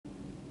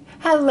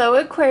Hello,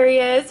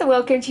 Aquarius.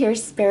 Welcome to your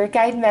spirit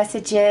guide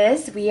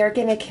messages. We are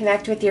going to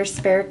connect with your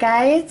spirit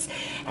guides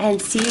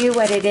and see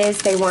what it is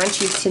they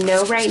want you to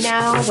know right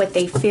now, what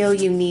they feel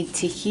you need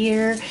to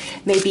hear,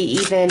 maybe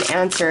even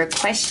answer a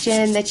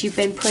question that you've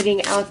been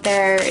putting out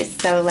there.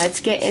 So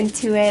let's get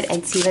into it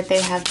and see what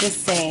they have to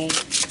say.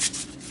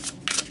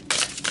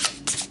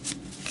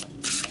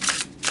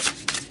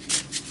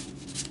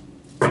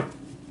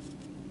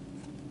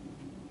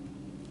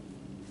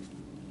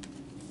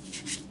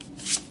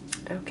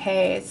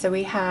 Okay, so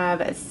we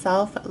have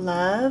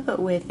self-love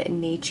with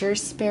nature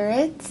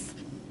spirits,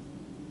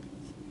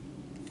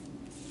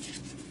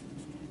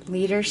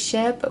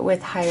 leadership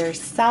with higher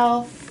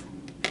self,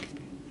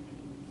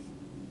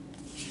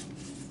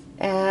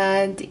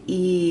 and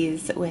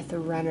ease with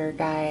runner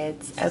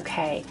guides.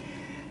 Okay,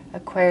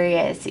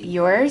 Aquarius,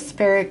 your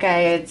spirit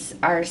guides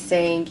are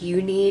saying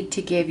you need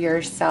to give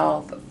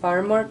yourself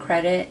far more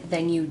credit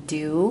than you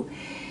do.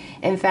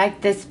 In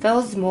fact, this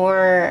feels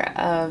more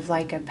of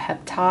like a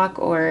pep talk,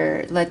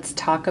 or let's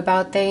talk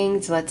about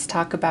things. Let's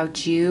talk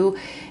about you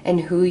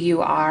and who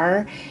you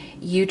are.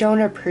 You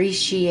don't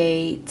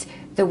appreciate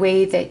the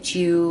way that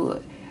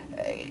you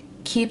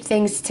keep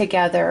things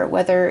together,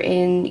 whether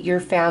in your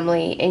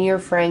family, in your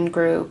friend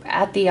group,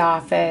 at the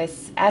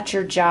office, at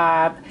your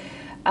job,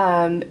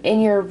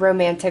 in your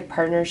romantic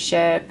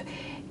partnership.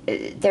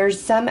 There's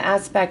some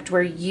aspect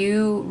where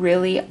you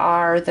really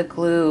are the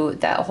glue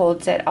that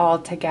holds it all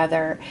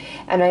together.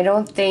 And I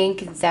don't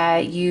think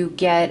that you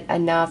get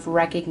enough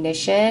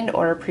recognition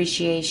or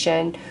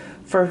appreciation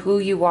for who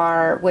you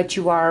are, what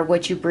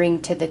you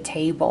bring to the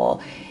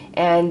table.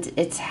 And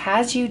it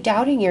has you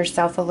doubting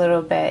yourself a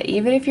little bit,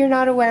 even if you're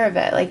not aware of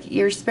it. Like,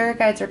 your spirit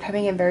guides are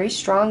coming in very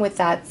strong with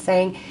that,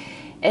 saying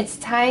it's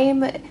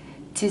time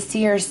to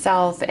see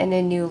yourself in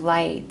a new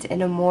light,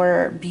 in a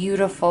more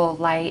beautiful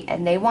light,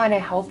 and they want to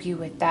help you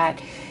with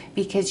that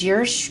because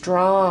you're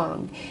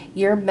strong.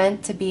 You're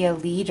meant to be a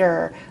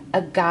leader,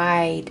 a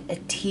guide, a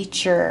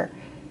teacher,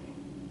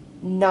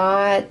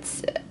 not...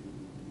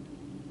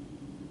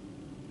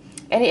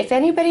 And if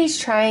anybody's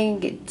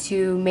trying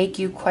to make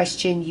you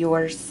question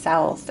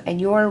yourself and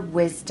your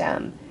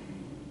wisdom,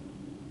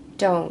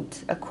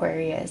 don't,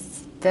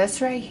 Aquarius.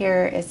 This right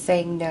here is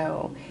saying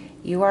no.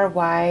 You are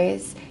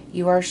wise.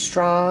 You are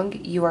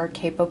strong, you are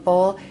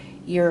capable,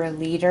 you're a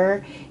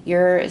leader,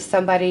 you're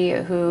somebody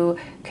who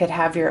could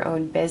have your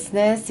own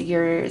business,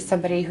 you're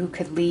somebody who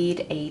could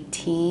lead a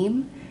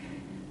team,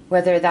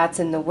 whether that's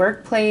in the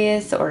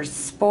workplace or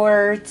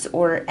sports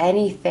or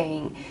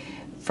anything.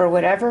 For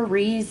whatever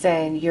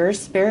reason, your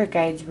spirit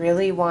guides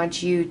really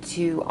want you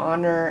to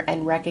honor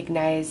and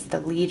recognize the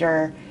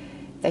leader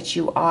that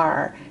you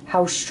are,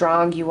 how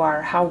strong you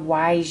are, how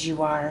wise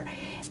you are.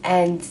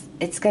 And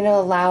it's going to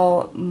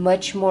allow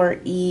much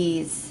more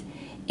ease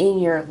in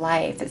your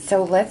life.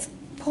 So let's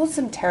pull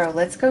some tarot.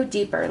 Let's go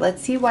deeper.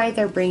 Let's see why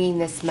they're bringing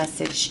this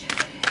message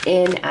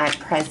in at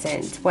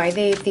present. Why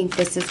they think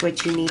this is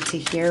what you need to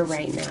hear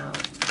right now.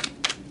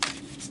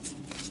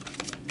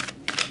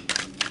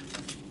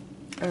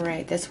 All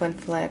right, this one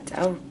flipped.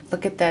 Oh,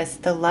 look at this.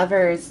 The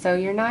Lovers. So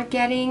you're not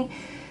getting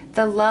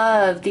the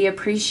love, the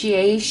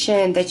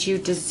appreciation that you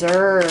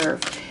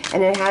deserve.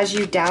 And it has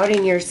you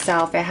doubting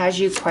yourself. It has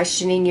you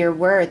questioning your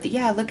worth.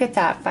 Yeah, look at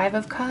that. 5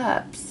 of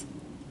Cups.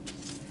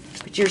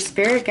 But your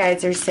spirit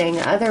guides are saying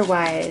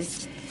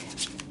otherwise.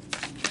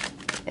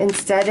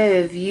 Instead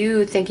of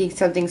you thinking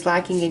something's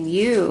lacking in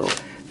you,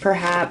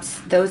 perhaps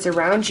those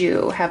around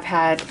you have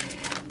had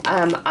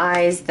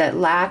eyes that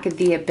lack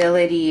the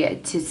ability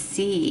to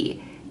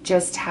see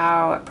just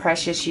how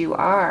precious you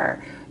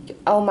are.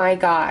 Oh my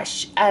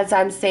gosh, as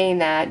I'm saying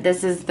that,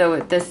 this is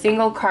the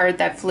single card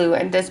that flew,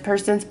 and this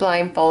person's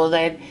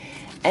blindfolded,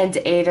 and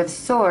 8 of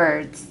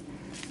Swords.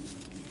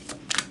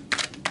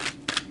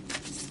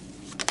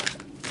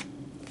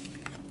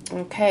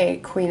 Okay,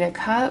 Queen of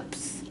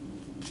Cups.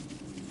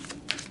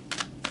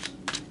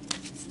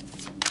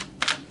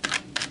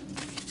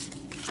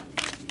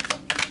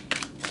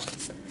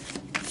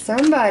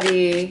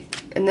 Somebody,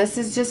 and this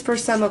is just for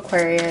some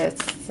Aquarius,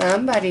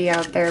 somebody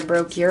out there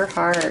broke your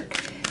heart.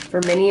 For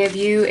many of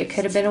you, it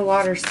could have been a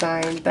water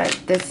sign, but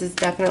this is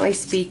definitely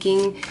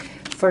speaking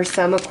for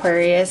some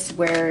Aquarius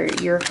where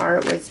your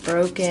heart was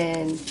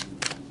broken.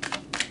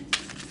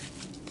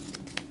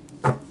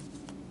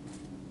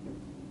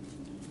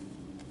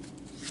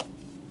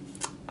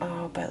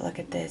 Oh, but look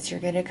at this. You're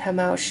going to come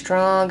out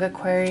strong,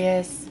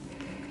 Aquarius.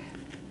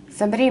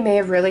 Somebody may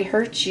have really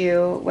hurt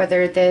you,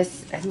 whether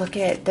this, and look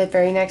at the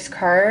very next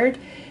card,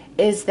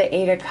 is the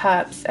 8 of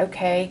Cups,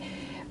 okay?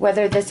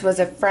 Whether this was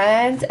a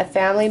friend, a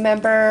family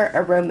member,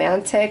 a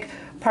romantic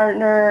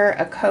partner,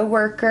 a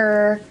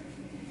coworker,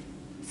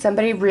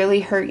 somebody really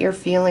hurt your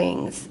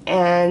feelings,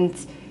 and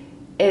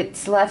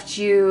it's left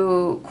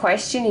you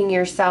questioning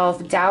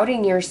yourself,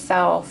 doubting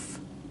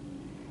yourself,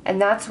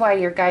 and that's why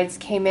your guides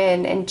came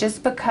in. And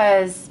just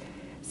because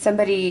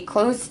somebody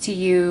close to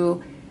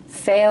you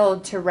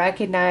failed to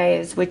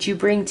recognize what you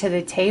bring to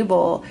the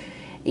table,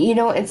 you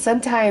know, and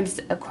sometimes,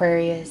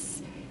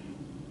 Aquarius,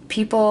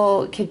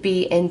 people could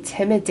be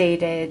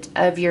intimidated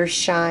of your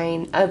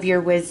shine, of your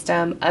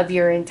wisdom, of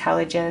your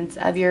intelligence,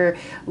 of your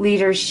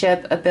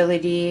leadership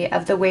ability,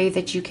 of the way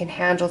that you can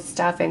handle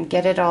stuff and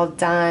get it all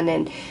done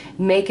and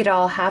make it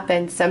all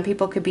happen. Some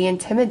people could be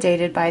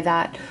intimidated by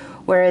that,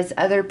 whereas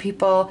other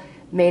people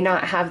may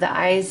not have the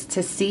eyes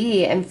to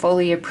see and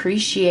fully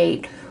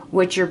appreciate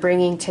what you're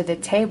bringing to the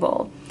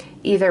table.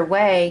 Either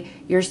way,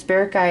 your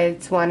spirit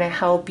guides want to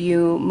help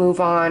you move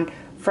on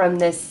from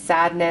this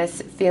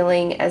sadness,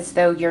 feeling as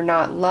though you're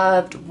not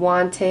loved,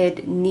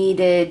 wanted,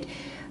 needed.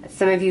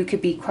 Some of you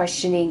could be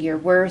questioning your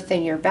worth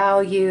and your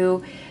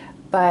value,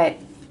 but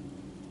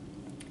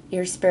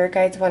your spirit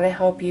guides want to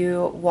help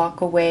you walk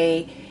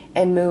away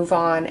and move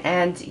on.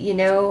 And you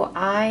know,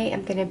 I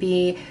am going to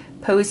be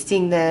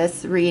posting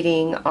this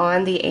reading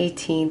on the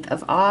 18th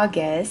of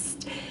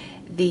August.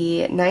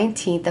 The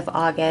 19th of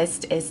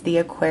August is the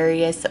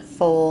Aquarius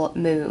full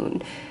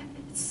moon.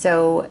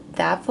 So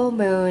that full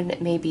moon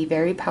may be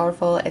very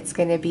powerful. It's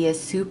going to be a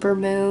super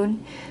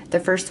moon, the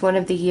first one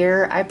of the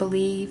year, I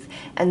believe.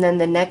 And then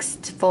the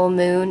next full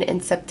moon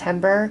in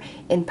September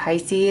in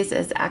Pisces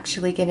is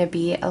actually going to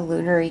be a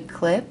lunar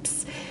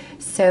eclipse.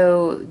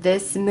 So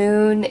this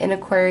moon in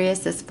Aquarius,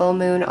 this full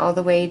moon, all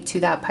the way to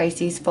that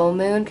Pisces full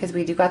moon, because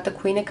we do got the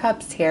Queen of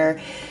Cups here,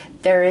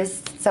 there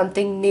is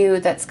something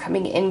new that's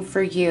coming in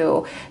for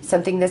you,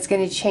 something that's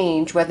going to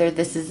change, whether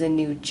this is a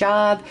new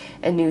job,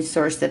 a new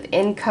source of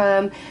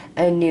income,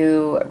 a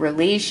new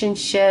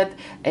relationship,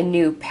 a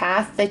new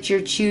path that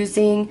you're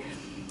choosing.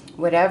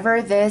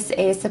 Whatever this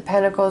Ace of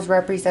Pentacles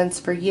represents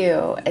for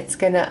you, it's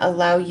going to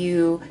allow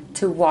you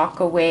to walk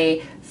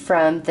away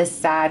from the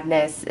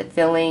sadness,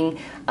 feeling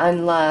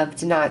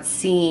unloved, not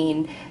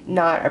seen,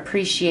 not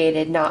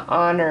appreciated, not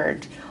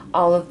honored.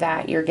 All of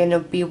that, you're going to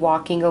be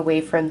walking away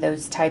from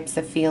those types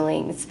of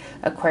feelings,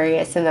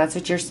 Aquarius, and that's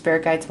what your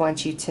spirit guides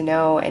want you to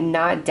know, and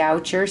not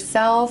doubt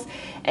yourself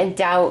and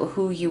doubt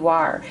who you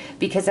are.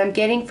 Because I'm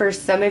getting for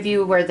some of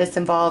you where this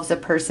involves a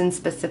person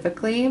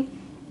specifically,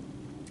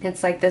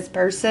 it's like this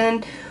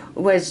person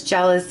was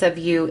jealous of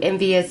you,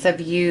 envious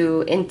of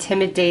you,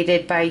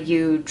 intimidated by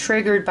you,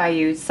 triggered by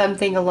you,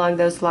 something along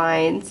those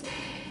lines,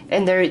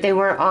 and they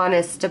weren't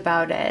honest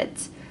about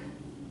it.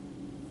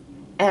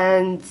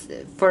 And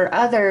for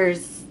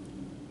others,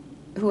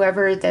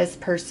 whoever this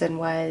person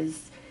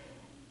was,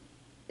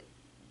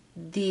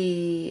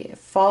 the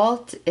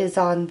fault is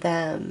on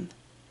them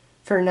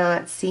for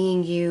not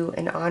seeing you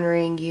and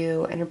honoring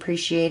you and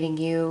appreciating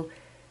you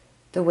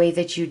the way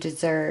that you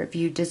deserve.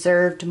 You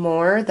deserved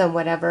more than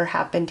whatever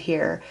happened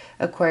here,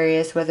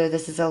 Aquarius, whether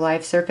this is a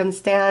life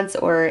circumstance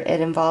or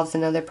it involves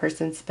another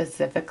person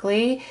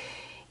specifically.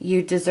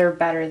 You deserve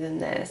better than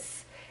this.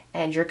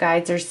 And your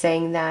guides are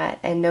saying that.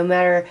 And no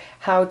matter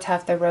how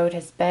tough the road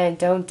has been,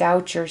 don't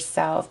doubt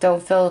yourself.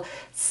 Don't feel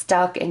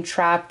stuck and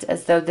trapped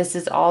as though this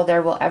is all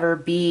there will ever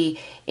be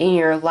in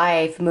your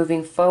life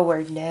moving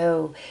forward.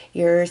 No,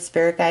 your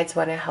spirit guides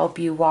want to help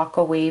you walk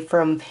away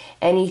from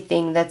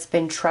anything that's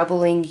been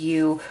troubling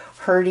you,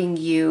 hurting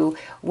you,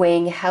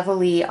 weighing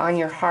heavily on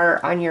your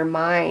heart, on your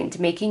mind,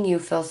 making you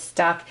feel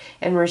stuck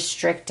and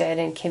restricted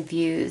and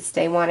confused.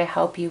 They want to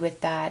help you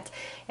with that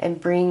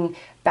and bring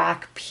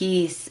back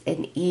peace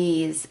and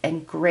ease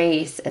and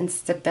grace and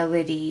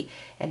stability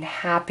and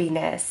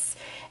happiness.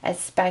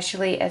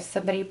 Especially if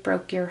somebody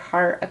broke your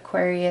heart,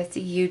 Aquarius,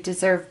 you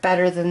deserve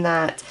better than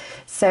that.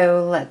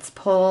 So let's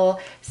pull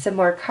some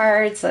more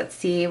cards. Let's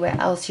see what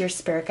else your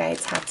spirit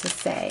guides have to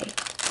say.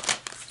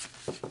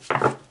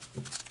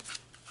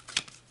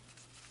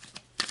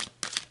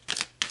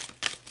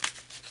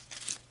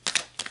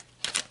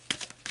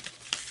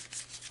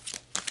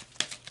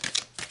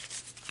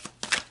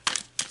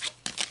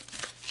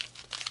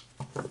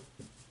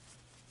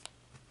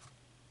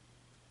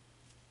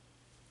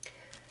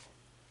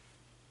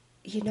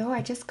 You know,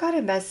 I just got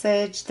a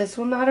message. This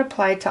will not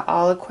apply to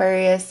all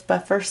Aquarius,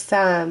 but for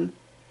some,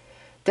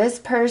 this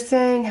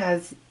person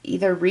has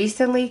either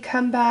recently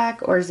come back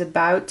or is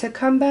about to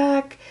come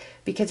back,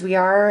 because we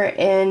are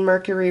in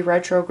Mercury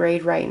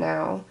retrograde right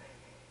now.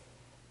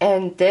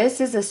 And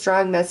this is a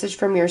strong message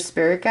from your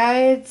spirit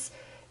guides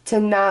to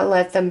not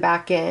let them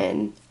back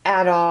in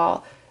at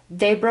all.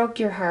 They broke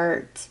your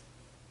heart.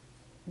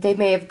 They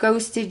may have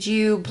ghosted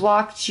you,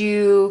 blocked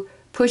you,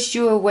 pushed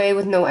you away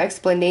with no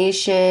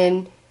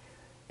explanation.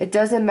 It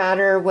doesn't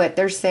matter what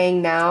they're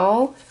saying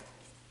now.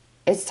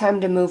 It's time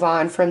to move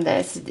on from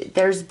this.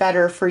 There's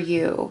better for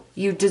you.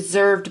 You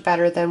deserved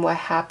better than what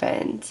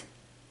happened.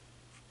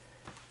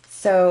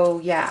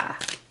 So, yeah.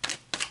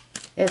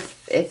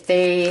 If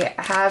they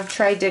have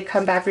tried to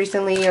come back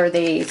recently or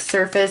they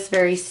surface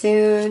very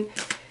soon,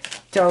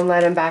 don't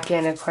let them back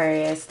in,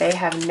 Aquarius. They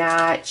have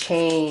not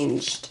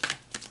changed.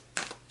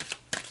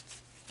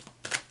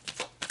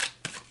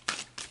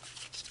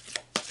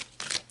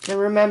 And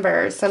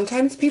remember,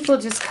 sometimes people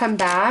just come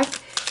back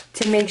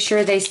to make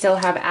sure they still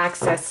have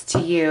access to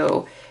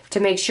you, to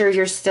make sure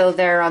you're still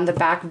there on the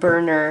back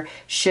burner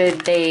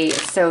should they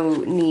so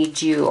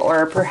need you.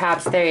 Or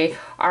perhaps they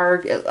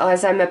are,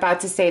 as I'm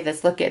about to say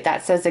this, look at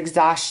that, says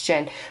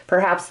exhaustion.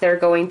 Perhaps they're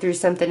going through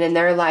something in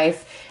their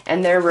life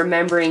and they're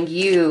remembering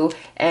you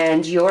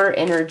and your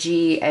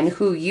energy and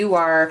who you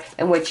are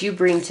and what you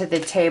bring to the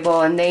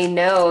table, and they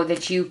know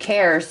that you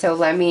care. So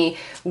let me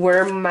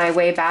worm my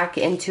way back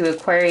into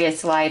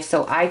Aquarius life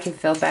so I can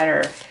feel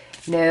better.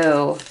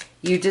 No,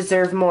 you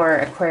deserve more,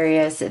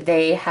 Aquarius.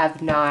 They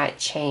have not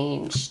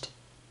changed.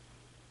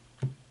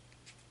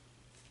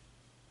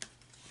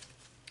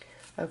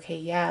 Okay,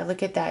 yeah,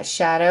 look at that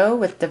shadow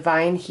with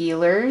divine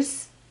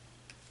healers.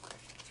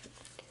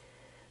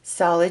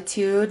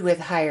 Solitude with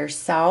higher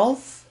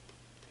self.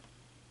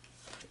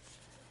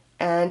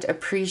 And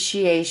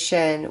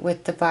appreciation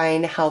with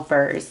divine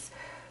helpers.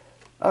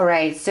 All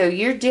right, so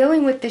you're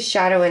dealing with the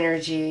shadow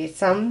energy.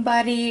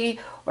 Somebody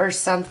or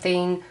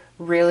something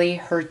really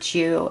hurt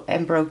you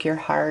and broke your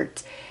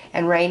heart.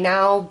 And right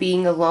now,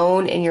 being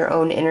alone in your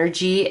own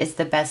energy is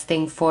the best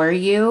thing for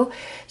you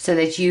so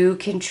that you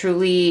can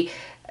truly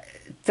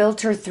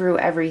filter through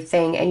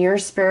everything. And your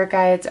spirit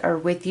guides are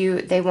with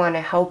you. They want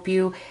to help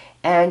you.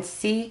 And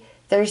see,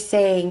 they're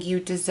saying you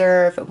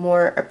deserve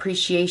more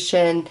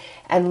appreciation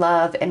and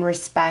love and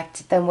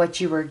respect than what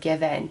you were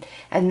given.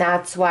 And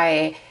that's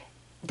why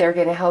they're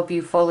going to help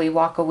you fully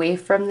walk away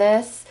from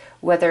this.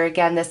 Whether,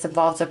 again, this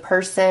involves a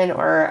person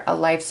or a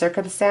life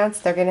circumstance,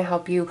 they're going to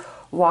help you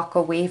walk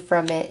away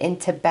from it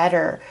into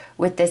better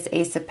with this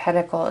Ace of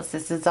Pentacles.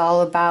 This is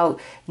all about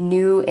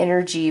new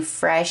energy,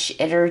 fresh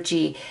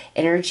energy,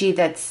 energy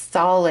that's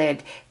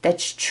solid,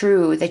 that's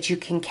true, that you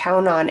can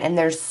count on. And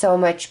there's so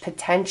much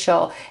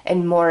potential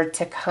and more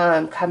to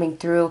come, coming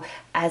through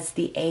as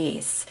the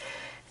Ace.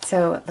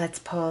 So let's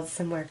pull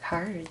some more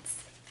cards.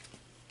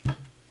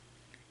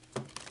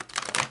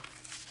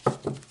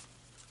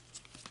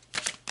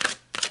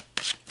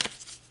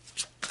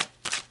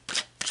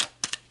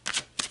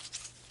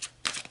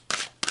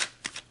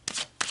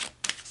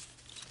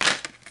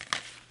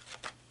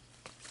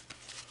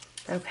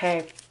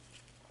 Okay,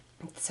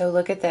 so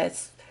look at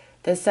this.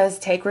 This says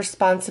take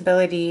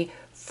responsibility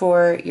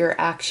for your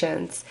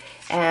actions.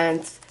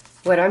 And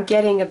what I'm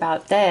getting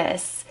about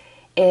this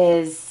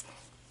is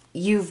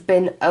you've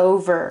been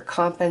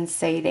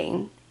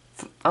overcompensating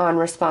on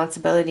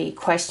responsibility,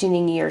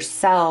 questioning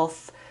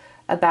yourself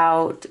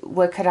about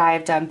what could I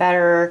have done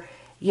better,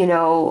 you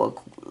know,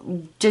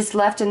 just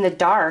left in the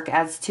dark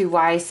as to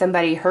why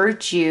somebody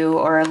hurt you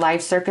or a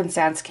life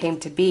circumstance came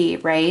to be,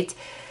 right?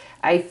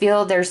 I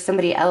feel there's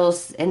somebody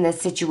else in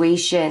this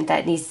situation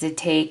that needs to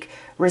take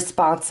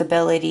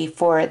responsibility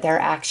for their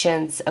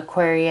actions,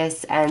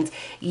 Aquarius, and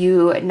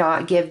you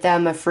not give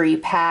them a free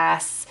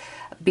pass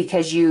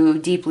because you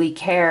deeply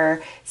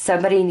care.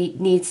 Somebody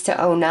needs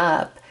to own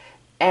up,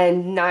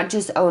 and not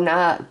just own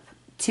up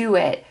to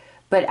it,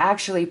 but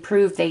actually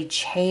prove they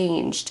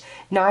changed.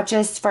 Not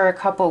just for a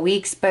couple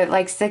weeks, but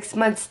like 6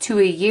 months to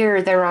a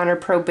year, they're on a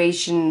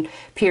probation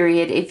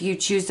period. If you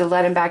choose to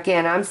let them back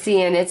in, I'm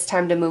seeing it's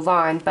time to move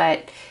on,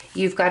 but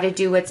you've got to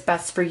do what's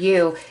best for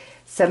you.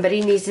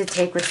 Somebody needs to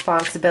take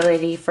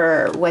responsibility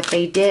for what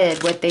they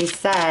did, what they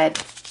said.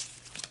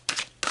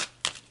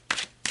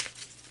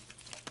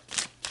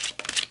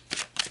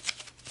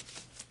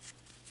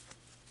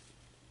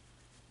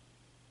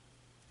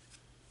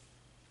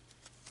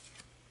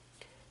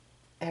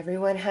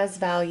 Everyone has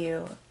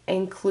value,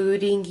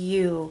 including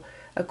you.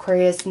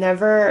 Aquarius,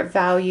 never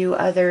value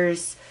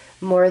others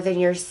more than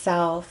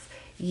yourself.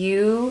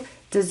 You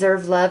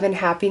deserve love and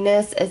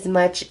happiness as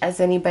much as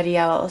anybody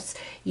else.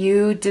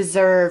 You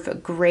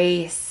deserve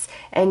grace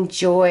and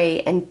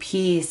joy and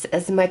peace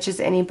as much as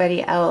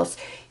anybody else.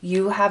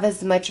 You have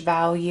as much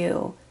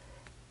value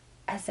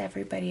as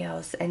everybody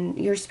else. And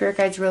your spirit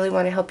guides really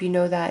want to help you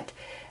know that.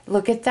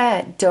 Look at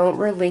that. Don't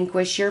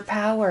relinquish your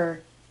power.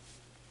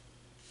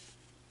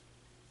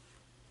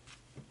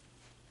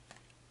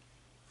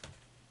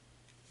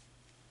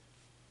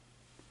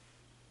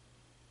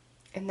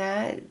 And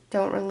that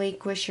don't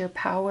relinquish your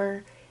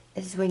power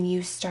is when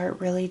you start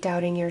really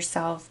doubting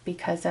yourself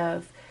because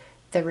of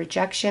the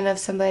rejection of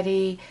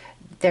somebody,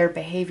 their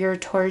behavior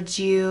towards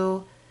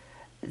you,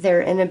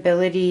 their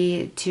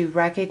inability to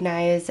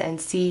recognize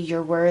and see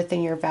your worth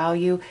and your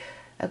value.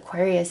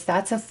 Aquarius,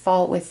 that's a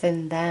fault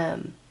within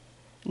them,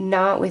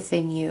 not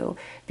within you.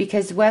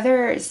 Because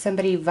whether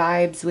somebody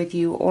vibes with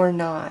you or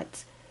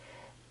not,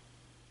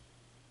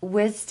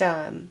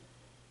 wisdom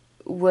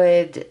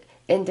would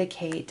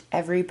indicate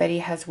everybody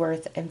has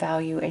worth and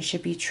value and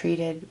should be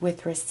treated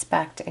with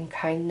respect and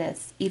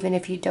kindness, even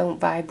if you don't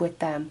vibe with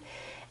them.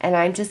 And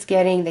I'm just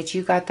getting that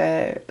you got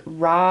the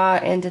raw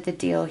end of the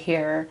deal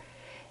here,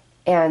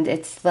 and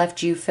it's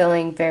left you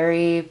feeling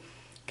very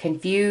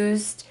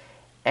confused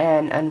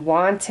and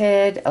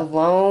unwanted,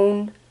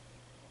 alone.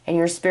 And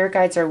your spirit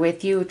guides are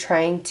with you,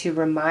 trying to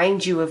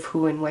remind you of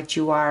who and what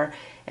you are,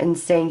 and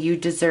saying you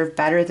deserve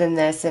better than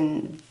this.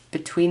 And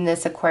between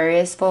this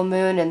Aquarius full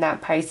moon and that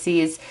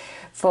Pisces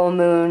full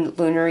moon,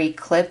 lunar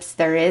eclipse,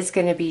 there is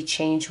going to be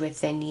change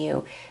within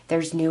you.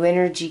 There's new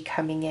energy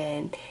coming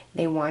in.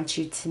 They want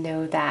you to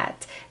know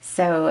that.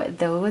 So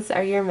those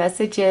are your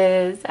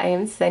messages. I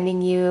am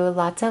sending you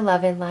lots of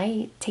love and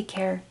light. Take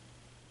care.